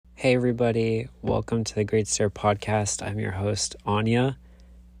Hey everybody, welcome to the Great Stare Podcast. I'm your host, Anya,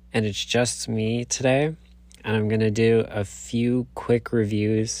 and it's just me today, and I'm going to do a few quick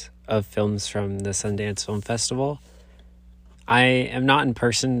reviews of films from the Sundance Film Festival. I am not in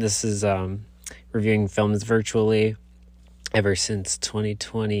person. This is reviewing films virtually ever since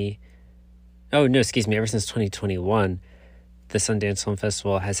 2020. Ever since 2021, the Sundance Film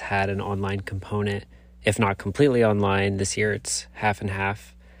Festival has had an online component, if not completely online. This year it's half and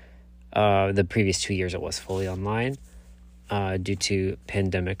half. The previous 2 years it was fully online due to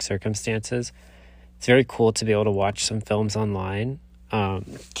pandemic circumstances. It's very cool to be able to watch some films online.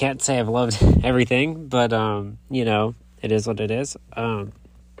 Can't say I've loved everything, but it is what it is. And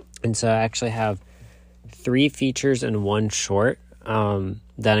so I actually have 3 features and 1 short that I'm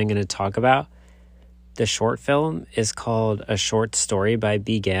going to talk about. The short film is called A Short Story by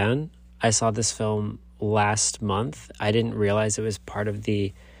Bi Gan. I saw this film last month. I didn't realize it was part of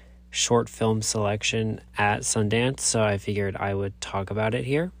the short film selection at Sundance, so I figured I would talk about it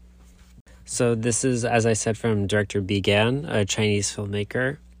here. So this is, as I said, from director Bi Gan, a Chinese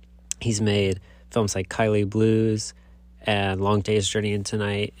filmmaker. He's made films like Kylie Blues and Long Day's Journey into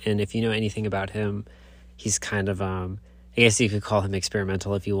Night, and if you know anything about him, he's kind of, I guess you could call him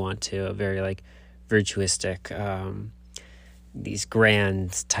experimental if you want to, a very virtuistic, these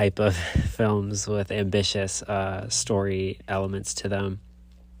grand type of films with ambitious story elements to them.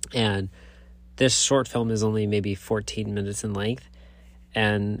 And this short film is only maybe 14 minutes in length,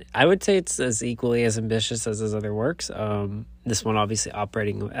 and I would say it's as equally as ambitious as his other works. This one obviously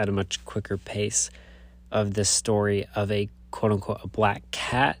operating at a much quicker pace of this story of a quote-unquote a black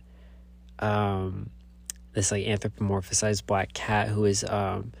cat, this anthropomorphized black cat who is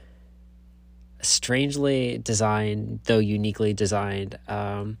strangely designed, though uniquely designed.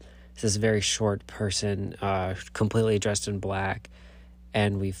 This very short person, completely dressed in black,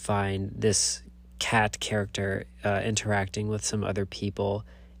 and we find this cat character interacting with some other people.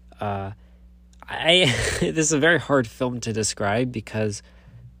 This is a very hard film to describe because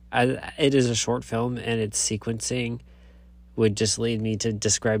it is a short film, and its sequencing would just lead me to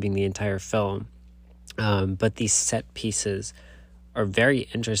describing the entire film. But these set pieces are very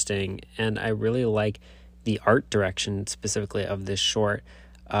interesting, and I really like the art direction specifically of this short.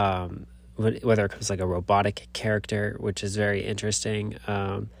 Whether it comes a robotic character, which is very interesting,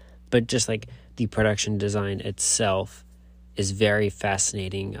 but just the production design itself is very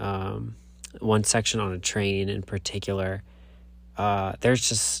fascinating. One section on a train in particular, there's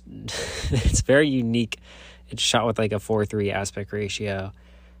just it's very unique. It's shot with a 4:3 aspect ratio,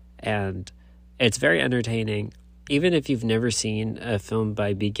 and it's very entertaining. Even if you've never seen a film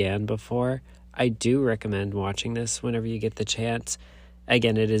by Bi Gan before, I do recommend watching this whenever you get the chance.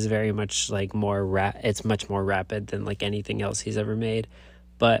 Again, it is very much it's much more rapid than anything else he's ever made,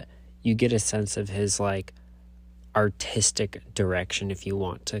 but you get a sense of his artistic direction, if you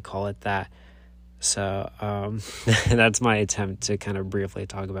want to call it that. So that's my attempt to kind of briefly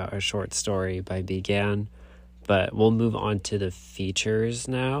talk about A Short Story by Bi Gan, but we'll move on to the features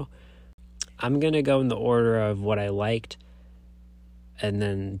now. I'm going to go in the order of what I liked and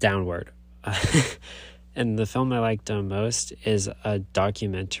then downward. And the film I liked most is a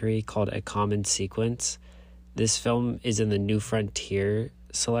documentary called A Common Sequence. This film is in the New Frontier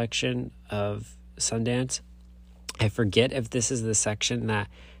selection of Sundance. I forget if this is the section that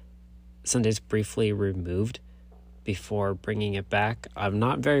Sundance briefly removed before bringing it back. I'm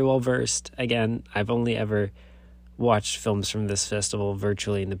not very well versed. Again, I've only ever watched films from this festival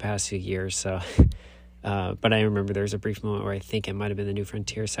virtually in the past few years, so but I remember there was a brief moment where I think it might have been the New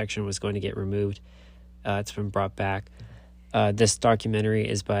Frontier section was going to get removed. It's been brought back. This documentary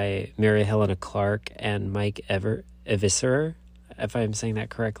is by Helena Clark and Mike Eviscerer, if I'm saying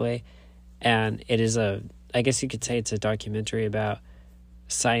that correctly. And it is I guess you could say it's a documentary about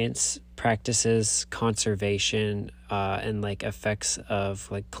science practices, conservation, and effects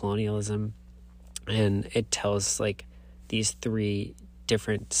of colonialism. And it tells these 3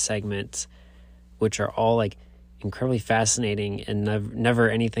 different segments, which are all incredibly fascinating and never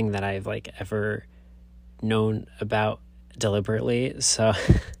anything that I've ever known about deliberately. So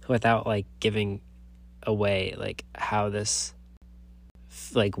without giving away how this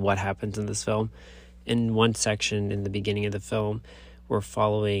what happens in this film. In one section in the beginning of the film, we're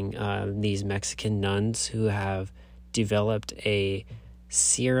following these Mexican nuns who have developed a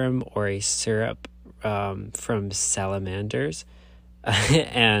serum or a syrup from salamanders,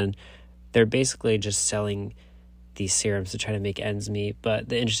 and they're basically just selling these serums to try to make ends meet. But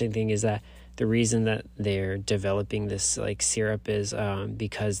the interesting thing is that the reason that they're developing this syrup is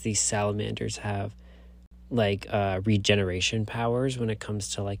because these salamanders have like regeneration powers when it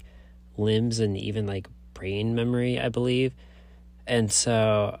comes to like limbs and even like brain memory, I believe. And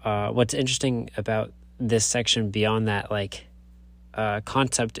so what's interesting about this section beyond that like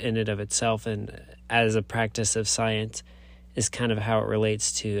concept in and of itself and as a practice of science is kind of how it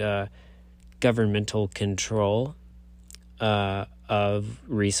relates to governmental control of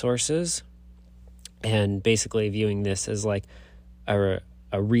resources, and basically viewing this as like a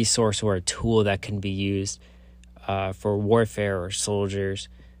resource or a tool that can be used for warfare or soldiers.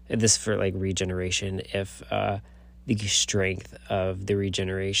 This for like regeneration if the strength of the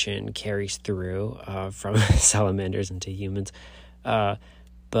regeneration carries through from salamanders into humans.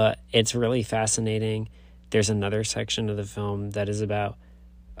 But it's really fascinating. There's another section of the film that is about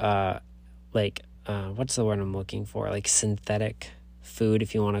what's the word I'm looking for? Like synthetic food,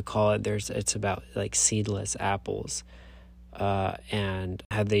 if you want to call it. It's about like seedless apples and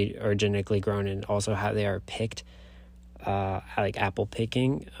how they are genetically grown and also how they are picked. Like apple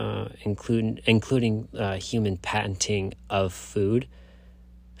picking, including human patenting of food.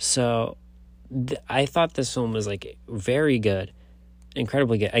 So I thought this film was like very good,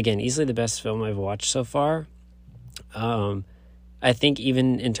 incredibly good. Again, easily the best film I've watched so far. I think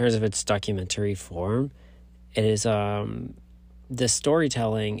even in terms of its documentary form, it is the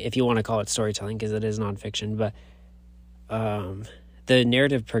storytelling, if you want to call it storytelling, because it is nonfiction, but the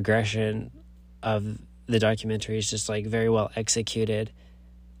narrative progression of the documentary is just like very well executed,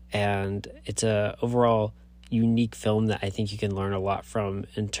 and it's a overall unique film that I think you can learn a lot from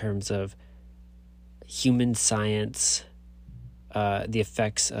in terms of human science, the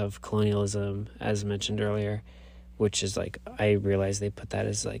effects of colonialism, as mentioned earlier, which is like, I realize they put that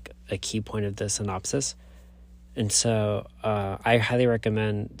as like a key point of the synopsis. And so I highly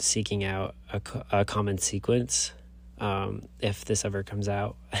recommend seeking out a common sequence if this ever comes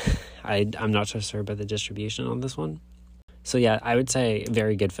out. I'm not so sure about the distribution on this one. So yeah, I would say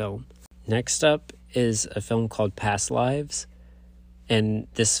very good film. Next up is a film called Past Lives. And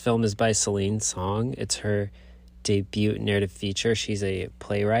this film is by Celine Song. It's her debut narrative feature. She's a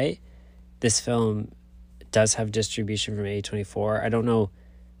playwright. This film does have distribution from A24. I don't know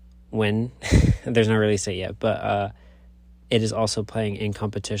when. There's no release date yet. But it is also playing in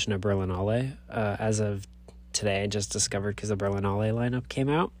competition at Berlinale as of today. I just discovered because the Berlinale lineup came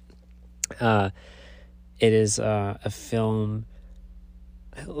out. It is a film.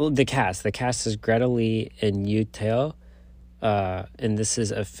 The cast is Greta Lee and Yoo Tae, and this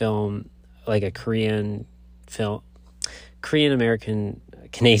is a film, like a Korean American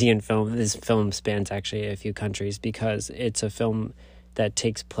Canadian film. This film spans actually a few countries because it's a film that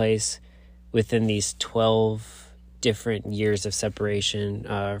takes place within these 12 different years of separation.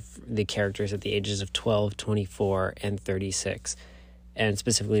 The characters at the ages of 12, 24, and 36. And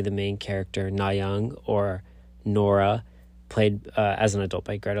specifically the main character, Na Young, or Nora, played as an adult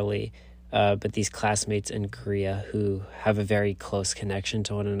by Greta Lee. But these classmates in Korea who have a very close connection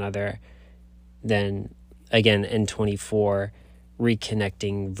to one another, then again in 24,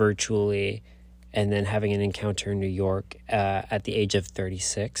 reconnecting virtually, and then having an encounter in New York at the age of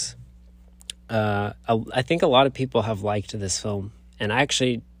 36. I think a lot of people have liked this film, and I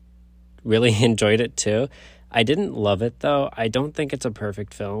actually really enjoyed it too. I didn't love it though. I don't think it's a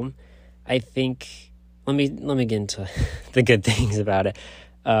perfect film. I think let me get into the good things about it.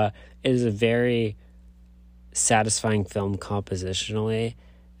 It is a very satisfying film compositionally,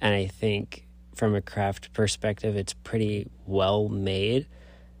 and I think from a craft perspective, it's pretty well made.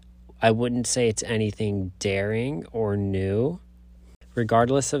 I wouldn't say it's anything daring or new.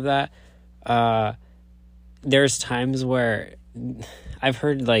 Regardless of that, there's times where I've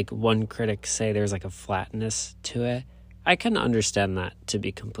heard like one critic say there's like a flatness to it. I can understand that, to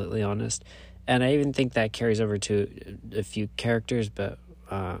be completely honest. And I even think that carries over to a few characters, but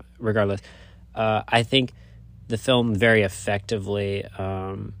regardless, I think the film very effectively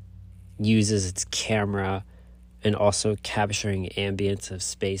uses its camera and also capturing ambience of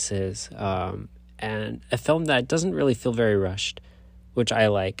spaces, and a film that doesn't really feel very rushed, which I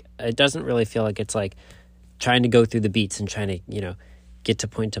like. It doesn't really feel like it's like trying to go through the beats and trying to, get to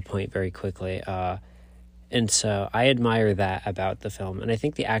point very quickly. And so I admire that about the film. And I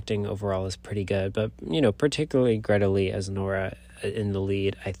think the acting overall is pretty good. But, particularly Greta Lee as Nora in the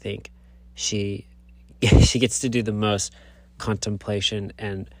lead, I think she gets to do the most contemplation.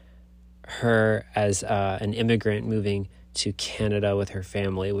 And her as an immigrant moving to Canada with her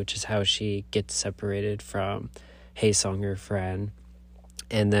family, which is how she gets separated from Hae Sung, her friend.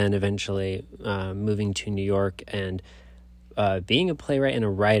 And then eventually moving to New York and being a playwright and a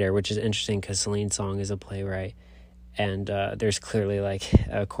writer, which is interesting because Celine Song is a playwright. And there's clearly like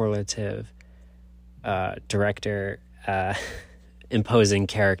a correlative director imposing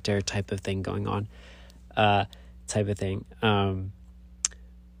character type of thing going on, type of thing.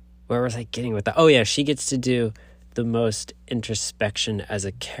 Where was I getting with that? Oh yeah, she gets to do the most introspection as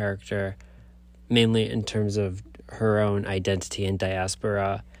a character, mainly in terms of her own identity and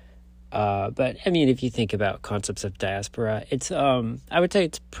diaspora. But I mean, if you think about concepts of diaspora, it's I would say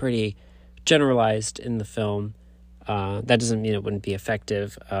it's pretty generalized in the film. That doesn't mean it wouldn't be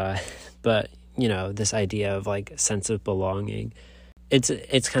effective, but you know, this idea of like sense of belonging,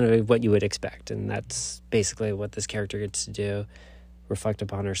 it's kind of what you would expect, and that's basically what this character gets to do, reflect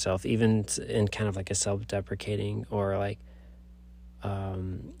upon herself, even in kind of like a self-deprecating or like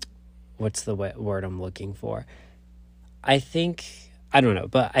what's the word I'm looking for? I don't know,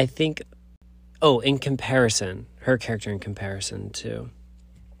 but I think, in comparison, her character in comparison to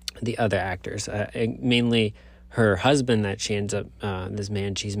the other actors, mainly her husband that she ends up, this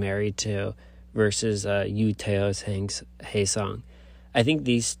man she's married to, versus Yu Taeho's Hae Sung. I think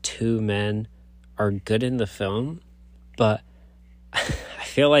these two men are good in the film, but I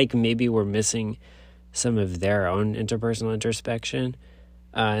feel like maybe we're missing some of their own interpersonal introspection.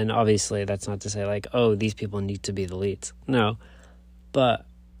 And obviously that's not to say like, oh, these people need to be the leads. No. But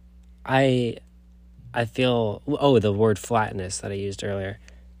I feel, the word flatness that I used earlier,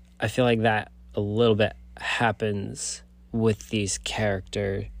 I feel like that a little bit happens with these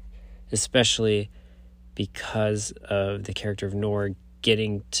characters, especially because of the character of Noor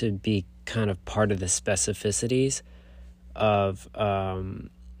getting to be kind of part of the specificities of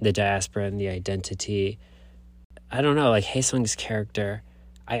the diaspora and the identity. I don't know, like Hae Sung's character,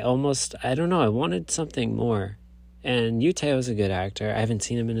 I wanted something more. And Yu Taeho's a good actor. I haven't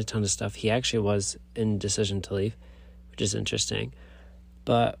seen him in a ton of stuff. He actually was in Decision to Leave, which is interesting.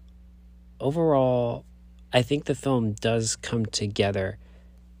 But overall, I think the film does come together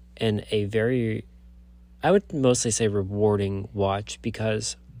in a very, I would mostly say, rewarding watch,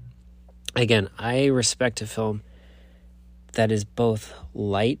 because, again, I respect a film that is both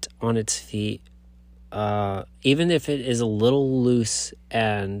light on its feet, even if it is a little loose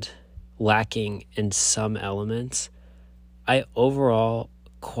and lacking in some elements. I overall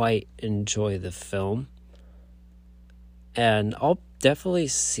quite enjoy the film, and I'll definitely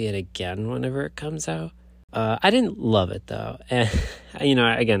see it again whenever it comes out. I didn't love it though, and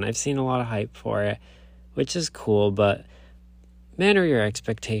again, I've seen a lot of hype for it, which is cool, but manage your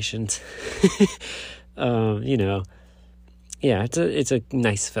expectations. Yeah, it's a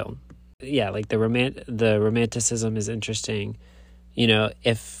nice film. Yeah, like the romanticism is interesting.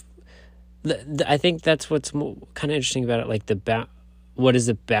 I think that's what's kind of interesting about it, like what is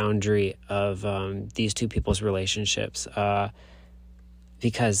the boundary of these two people's relationships,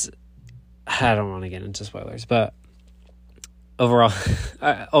 because I don't want to get into spoilers, but overall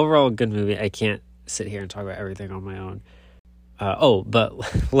a good movie. I can't sit here and talk about everything on my own. But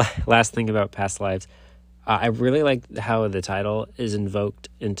last thing about Past Lives, I really like how the title is invoked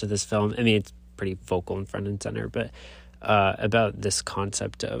into this film. I mean, it's pretty vocal and front and center, but about this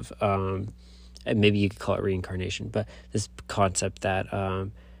concept of, maybe you could call it reincarnation, but this concept that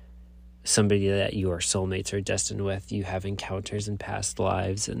somebody that you are soulmates or destined with, you have encounters in past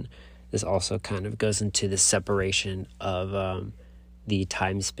lives. And this also kind of goes into the separation of the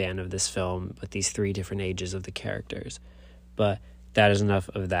time span of this film with these three different ages of the characters. But that is enough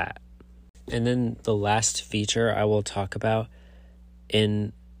of that. And then the last feature I will talk about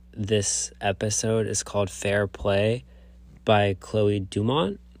in this episode is called Fair Play by Chloe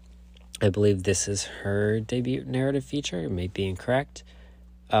Dumont. I believe this is her debut narrative feature. It may be incorrect.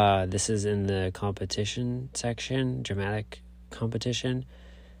 This is in the competition section, dramatic competition.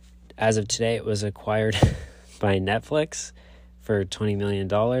 As of today, it was acquired by Netflix for $20 million,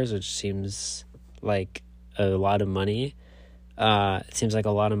 which seems like a lot of money. It seems like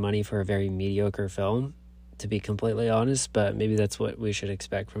a lot of money for a very mediocre film, to be completely honest, but maybe that's what we should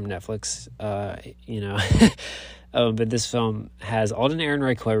expect from Netflix, but this film has Alden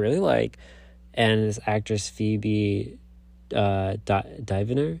Ehrenreich, who I really like, and this actress Phoebe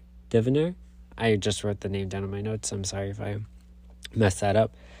Diviner. I just wrote the name down in my notes. I'm sorry if I messed that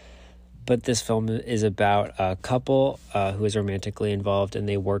up. But this film is about a couple who is romantically involved, and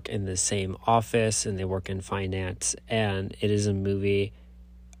they work in the same office, and they work in finance. And it is a movie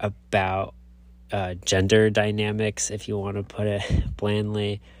about gender dynamics, if you want to put it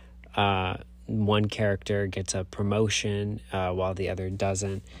blandly. One character gets a promotion while the other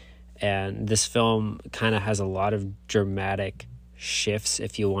doesn't. And this film kind of has a lot of dramatic shifts,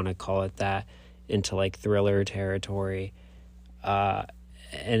 if you want to call it that, into like thriller territory.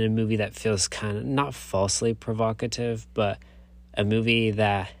 And a movie that feels kind of not falsely provocative, but a movie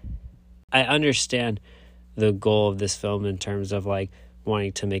that I understand the goal of this film in terms of like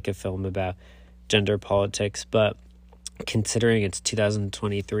wanting to make a film about gender politics, but considering it's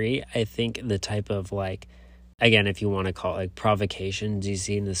 2023, I think the type of like, again, if you want to call it like provocations you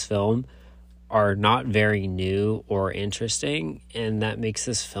see in this film are not very new or interesting, and that makes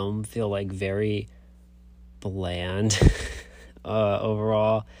this film feel like very bland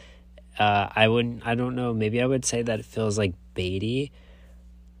overall. I don't know, maybe I would say that it feels like baity,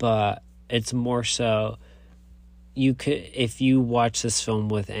 but it's more so you could, if you watch this film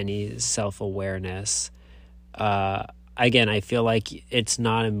with any self-awareness, again, I feel like it's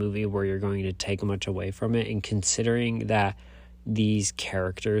not a movie where you're going to take much away from it, and considering that these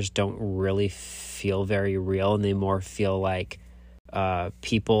characters don't really feel very real, and they more feel like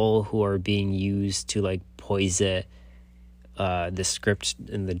people who are being used to like poison the script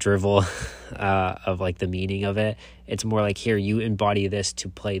and the drivel of like the meaning of it. It's more like, here, you embody this to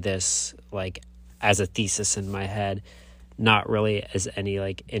play this like as a thesis in my head, not really as any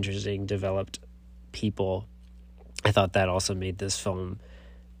like interesting developed people. I thought that also made this film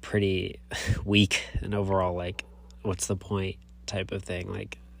pretty weak and overall like, what's the point type of thing.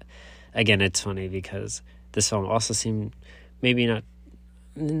 Like, again, it's funny because this film also seemed maybe not,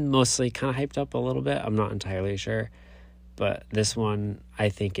 mostly kind of hyped up a little bit. I'm not entirely sure, but this one I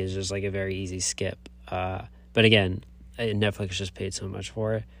think is just like a very easy skip. But again, Netflix just paid so much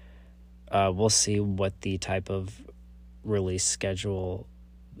for it. We'll see what the type of release schedule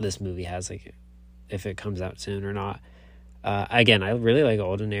this movie has, like if it comes out soon or not. Again, I really like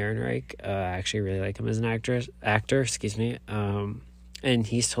Alden Ehrenreich. I actually really like him as an actor, and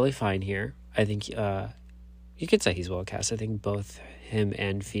he's totally fine here. I think you could say he's well cast. I think both him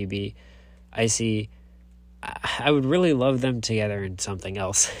and Phoebe, I would really love them together in something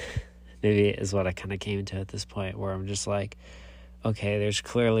else. Maybe is what I kind of came to at this point, where I'm just like, okay, there's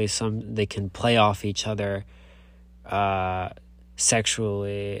clearly they can play off each other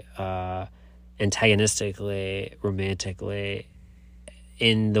sexually, antagonistically, romantically,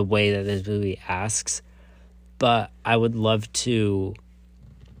 in the way that this movie asks. But I would love to,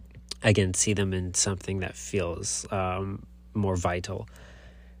 again, see them in something that feels more vital.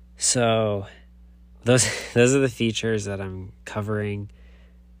 So those are the features that I'm covering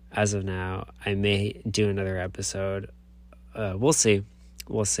as of now. I may do another episode. We'll see.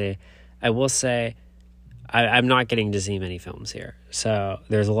 I will say I'm not getting to see many films here. So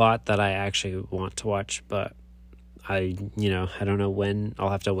there's a lot that I actually want to watch, but I don't know when. I'll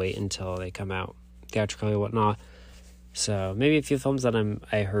have to wait until they come out theatrically or whatnot. So maybe a few films that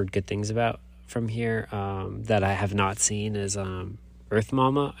I heard good things about from here that I have not seen is Earth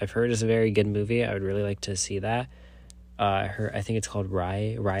Mama. I've heard is a very good movie. I would really like to see that. I think it's called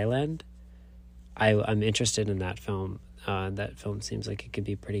Ryland. I'm interested in that film. That film seems like it could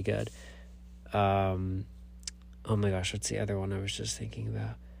be pretty good. Oh my gosh, what's the other one I was just thinking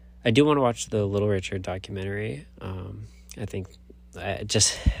about? I do want to watch the Little Richard documentary. I think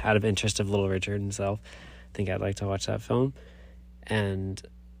just out of interest of Little Richard himself, I think I'd like to watch that film. And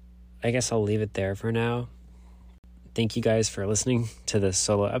I guess I'll leave it there for now. Thank you guys for listening to this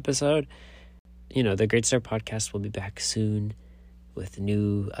solo episode. The Great Stare Podcast will be back soon with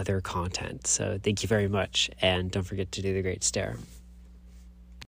new other content. So thank you very much. And don't forget to do the Great Stare.